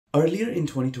Earlier in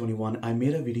 2021, I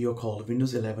made a video called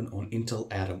Windows 11 on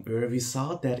Intel Atom, where we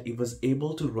saw that it was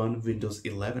able to run Windows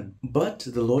 11. But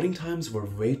the loading times were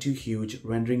way too huge,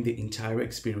 rendering the entire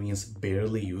experience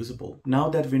barely usable. Now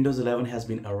that Windows 11 has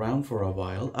been around for a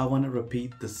while, I want to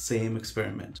repeat the same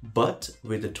experiment, but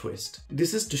with a twist.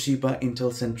 This is Toshiba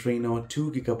Intel Centrino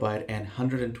 2GB and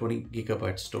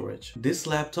 120GB storage. This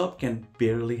laptop can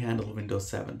barely handle Windows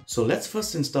 7. So let's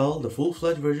first install the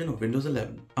full-fledged version of Windows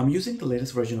 11. I'm using the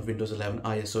latest version of Windows 11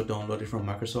 ISO downloaded from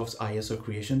Microsoft's ISO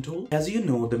creation tool. As you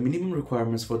know, the minimum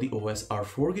requirements for the OS are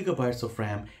 4GB of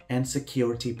RAM and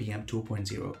secure TPM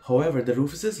 2.0. However, the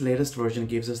Rufus's latest version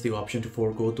gives us the option to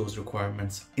forego those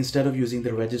requirements instead of using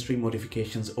the registry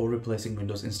modifications or replacing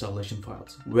Windows installation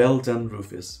files. Well done,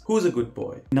 Rufus. Who's a good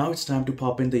boy? Now it's time to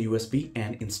pop in the USB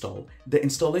and install. The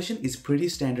installation is pretty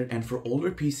standard, and for older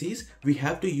PCs, we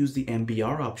have to use the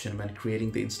MBR option when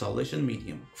creating the installation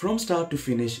medium. From start to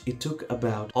finish, it took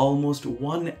about almost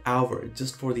 1 hour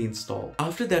just for the install.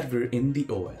 After that, we're in the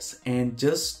OS, and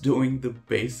just doing the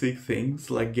basic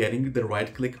things like getting the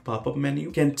right-click pop-up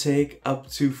menu can take up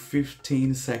to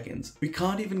 15 seconds. We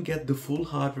can't even get the full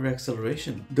hardware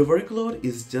acceleration. The workload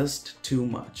is just too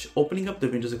much. Opening up the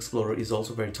Windows Explorer is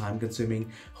also very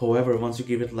time-consuming. However, once you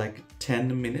give it like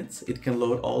 10 minutes, it can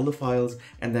load all the files,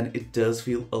 and then it does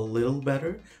feel a little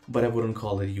better, but I wouldn't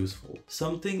call it useful.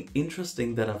 Something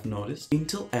interesting that I've noticed,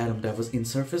 Intel Atom that was in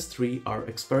Surface 3, our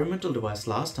experimental device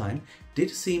last time, did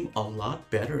seem a lot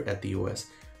better at the OS,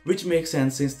 which makes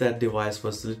sense since that device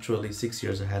was literally 6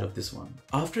 years ahead of this one.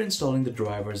 After installing the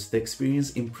drivers, the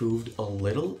experience improved a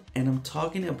little, and I'm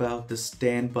talking about the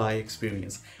standby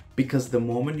experience, because the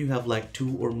moment you have like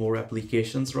 2 or more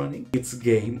applications running, it's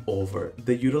game over.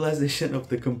 The utilization of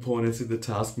the components in the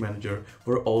task manager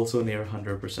were also near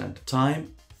 100%.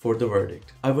 Time for the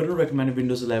verdict. I wouldn't recommend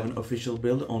Windows 11 official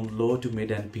build on low to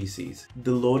mid-end PCs.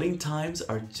 The loading times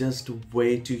are just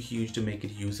way too huge to make it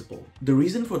usable. The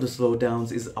reason for the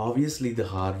slowdowns is obviously the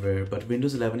hardware, but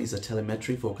Windows 11 is a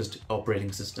telemetry focused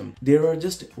operating system. There are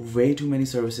just way too many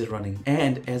services running,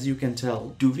 and as you can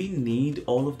tell, do we need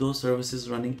all of those services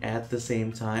running at the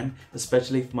same time,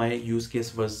 especially if my use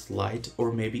case was light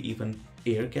or maybe even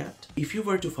air-gapped? If you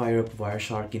were to fire up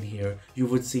Wireshark in here, you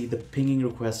would see the pinging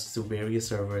requests to various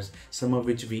servers, some of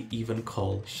which we even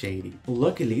call shady.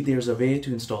 Luckily, there's a way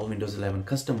to install Windows 11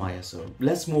 custom ISO.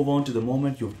 Let's move on to the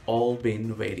moment you've all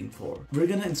been waiting for. We're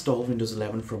gonna install Windows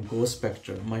 11 from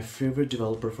Spectre, my favorite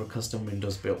developer for custom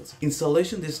Windows builds.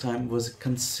 Installation this time was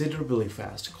considerably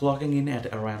fast, clocking in at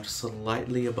around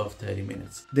slightly above 30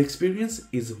 minutes. The experience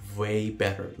is way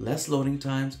better, less loading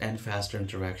times and faster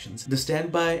interactions. The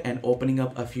standby and opening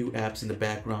up a few apps in the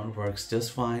background works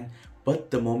just fine,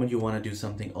 but the moment you want to do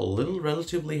something a little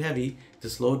relatively heavy, the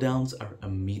slowdowns are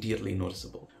immediately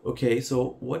noticeable. Okay,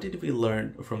 so what did we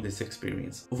learn from this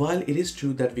experience? While it is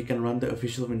true that we can run the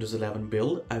official Windows 11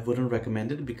 build, I wouldn't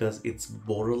recommend it because it's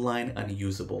borderline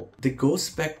unusable. The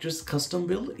Spectre's custom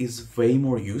build is way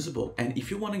more usable, and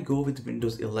if you want to go with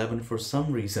Windows 11 for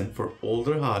some reason for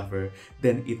older hardware,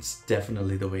 then it's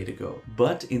definitely the way to go.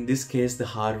 But in this case, the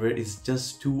hardware is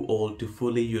just too old to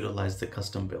fully utilize the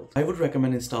custom build. I would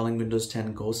recommend installing Windows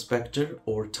 10 Spectre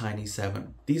or Tiny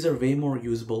 7. These are way more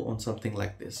usable on something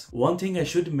like this. One thing I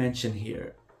should mention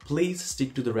here, please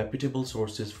stick to the reputable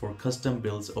sources for custom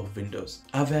builds of Windows.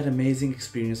 I've had amazing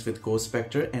experience with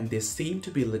Spectre, and they seem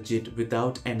to be legit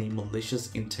without any malicious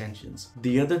intentions.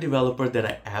 The other developer that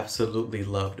I absolutely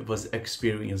loved was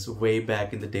Experience way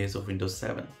back in the days of Windows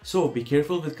 7. So be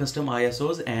careful with custom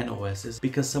ISOs and OSs,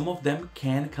 because some of them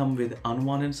can come with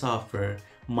unwanted software,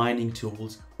 mining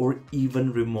tools, or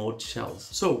even remote shells.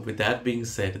 So with that being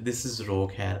said, this is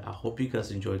Rogue Hat. I hope you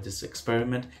guys enjoyed this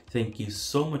experiment. Thank you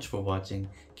so much for watching.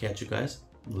 Catch you guys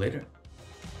later.